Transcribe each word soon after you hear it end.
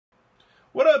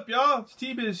What up, y'all? It's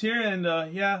TEEKEEZ here, and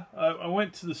yeah, I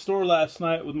went to the store last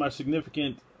night with my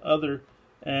significant other,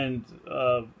 and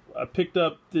I picked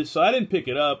up this. So I didn't pick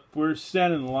it up. We're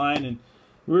standing in line, and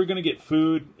we were gonna get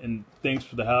food and things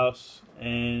for the house,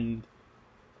 and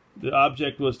the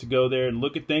object was to go there and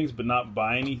look at things, but not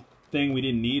buy anything we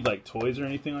didn't need, like toys or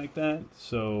anything like that.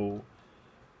 So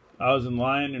I was in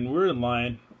line, and we're in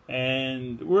line,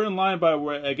 by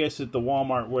where I guess at the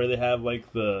Walmart where they have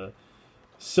like the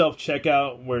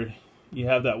self-checkout, where you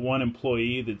have that one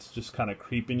employee that's just kind of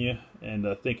creeping you and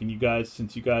thinking you guys,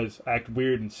 since you guys act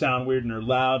weird and sound weird and are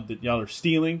loud, that y'all are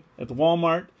stealing at the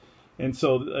Walmart. And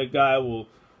so a guy will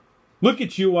look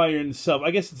at you while you're in the self.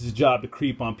 I guess it's his job to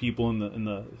creep on people in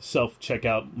the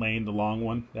self-checkout lane, the long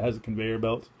one that has a conveyor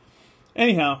belt.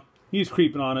 Anyhow, he's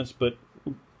creeping on us. But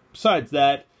besides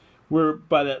that, we're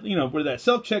by that, where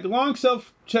that long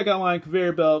self-checkout line,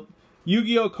 conveyor belt,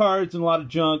 Yu-Gi-Oh cards and a lot of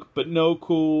junk, but no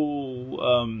cool,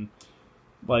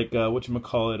 like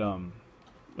whatchamacallit,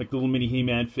 like the little mini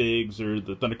He-Man figs or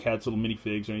the Thundercats little mini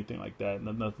figs or anything like that.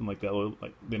 Nothing like that.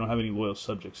 Like, they don't have any loyal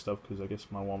subject stuff because I guess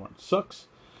my Walmart sucks.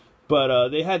 But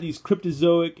they had these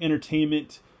Cryptozoic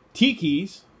Entertainment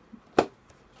TEEKEEZ. It's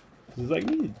like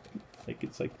me,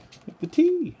 it's like the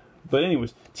tea. But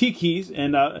anyways, TEEKEEZ,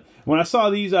 and when I saw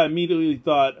these, I immediately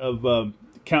thought of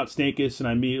Count Snakus, and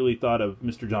I immediately thought of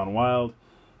Mr. John Wild,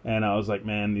 and I was like,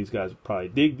 man, these guys would probably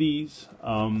dig these.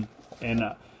 And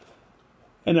I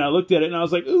looked at it, and I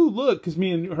was like, ooh, look, because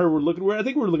me and her were looking. I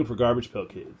think we were looking for Garbage Pail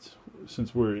Kids,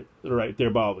 since we're right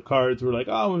there by all the cards. We're like,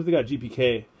 oh, what if they got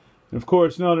GPK? And of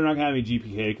course, no, they're not gonna have any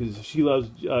GPK because she loves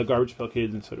Garbage Pail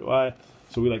Kids, and so do I.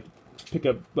 So we like to pick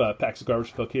up packs of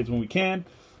Garbage Pail Kids when we can.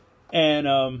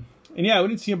 And yeah, we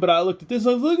didn't see him, but I looked at this.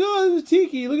 I was like, oh, this is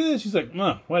Tiki. Look at this. She's like,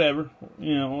 whatever,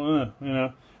 you know.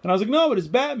 And I was like, no, but it's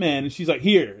Batman. And she's like,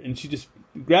 here. And she just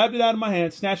grabbed it out of my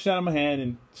hand, snatched it out of my hand,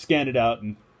 and scanned it out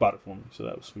and bought it for me. So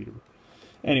that was sweet of her.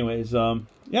 Anyways,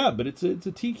 yeah, but it's a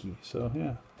Tiki. So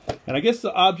yeah. And I guess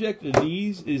the object of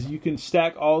these is you can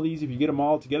stack all these if you get them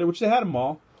all together, which they had them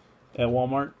all at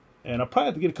Walmart. And I'll probably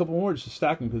have to get a couple more just to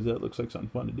stack them because that looks like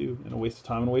something fun to do and a waste of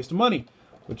time and a waste of money,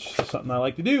 which is something I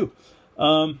like to do.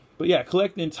 But yeah,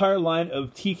 collect the entire line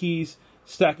of TEEKEEZ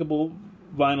stackable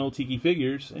vinyl Tiki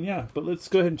figures. And yeah, but let's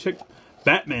go ahead and check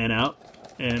Batman out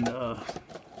and get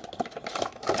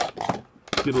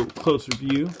a little closer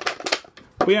view.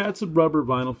 But yeah, it's a rubber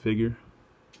vinyl figure.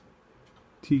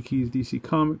 TEEKEEZ DC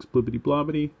Comics, blibbity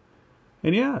blobbity.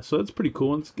 And yeah, so that's pretty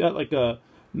cool. And it's got like a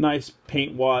nice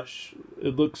paint wash.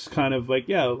 It looks kind of like,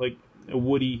 yeah, like a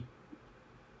Woody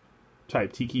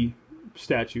type Tiki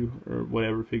statue or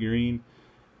whatever figurine.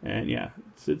 And yeah,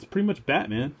 it's pretty much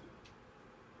Batman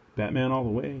all the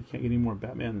way. You can't get any more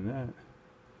Batman than that.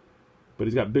 But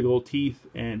he's got big old teeth,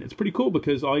 and it's pretty cool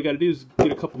because all you got to do is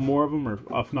get a couple more of them, or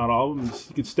if not all of them,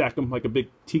 you can stack them like a big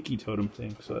tiki totem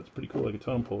thing. So that's pretty cool, like a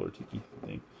totem pole or tiki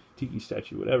thing, tiki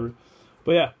statue, whatever.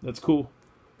 But yeah, that's cool.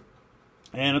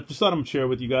 And I just thought I'm gonna share it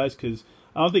with you guys because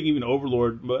I don't think even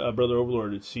Overlord, Brother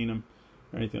Overlord, had seen him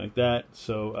or anything like that.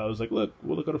 So I was like, look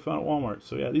what I found at Walmart.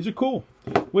 So yeah, these are cool.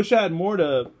 Wish I had more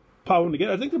to pop them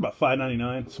together. I think they're about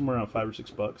 $5.99, somewhere around $5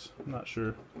 or $6. I'm not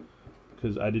sure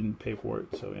because I didn't pay for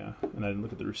it. So yeah, and I didn't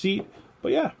look at the receipt.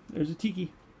 But yeah, there's a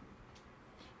Tiki.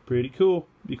 Pretty cool.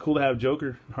 Be cool to have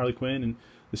Joker, and Harley Quinn, and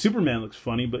the Superman looks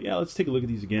funny. But yeah, let's take a look at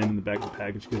these again in the back of the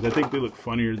package because I think they look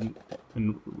funnier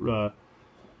in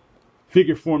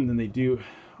figure form than they do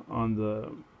on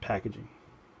the packaging.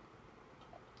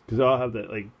 Because they all have that,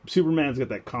 like, Superman's got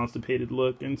that constipated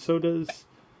look, and so does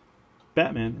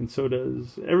Batman, and so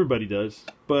does, everybody does.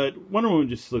 But Wonder Woman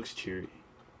just looks cheery,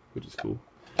 which is cool.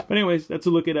 But anyways, that's a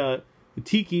look at the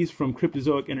TEEKEEZ from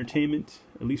Cryptozoic Entertainment,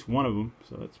 at least one of them,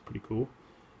 so that's pretty cool.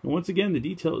 And once again, the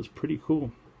detail is pretty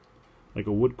cool. Like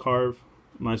a wood carve,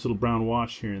 nice little brown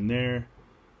wash here and there.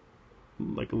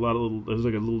 Like a lot of little, there's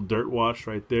like a little dirt wash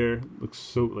right there. Looks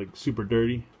so, like, super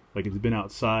dirty, like it's been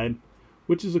outside,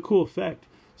 which is a cool effect.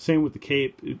 Same with the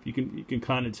cape. You can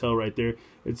kind of tell right there.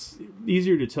 It's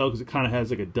easier to tell because it kind of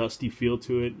has like a dusty feel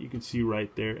to it. You can see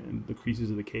right there in the creases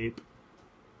of the cape.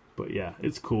 But yeah,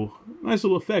 it's cool. Nice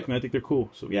little effect, and I think they're cool.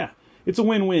 So yeah, it's a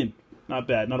win-win. Not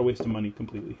bad. Not a waste of money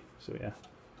completely. So yeah,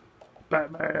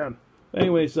 Batman.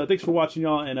 Anyways, thanks for watching,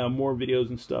 y'all, and more videos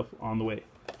and stuff on the way.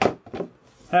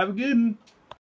 Have a good one.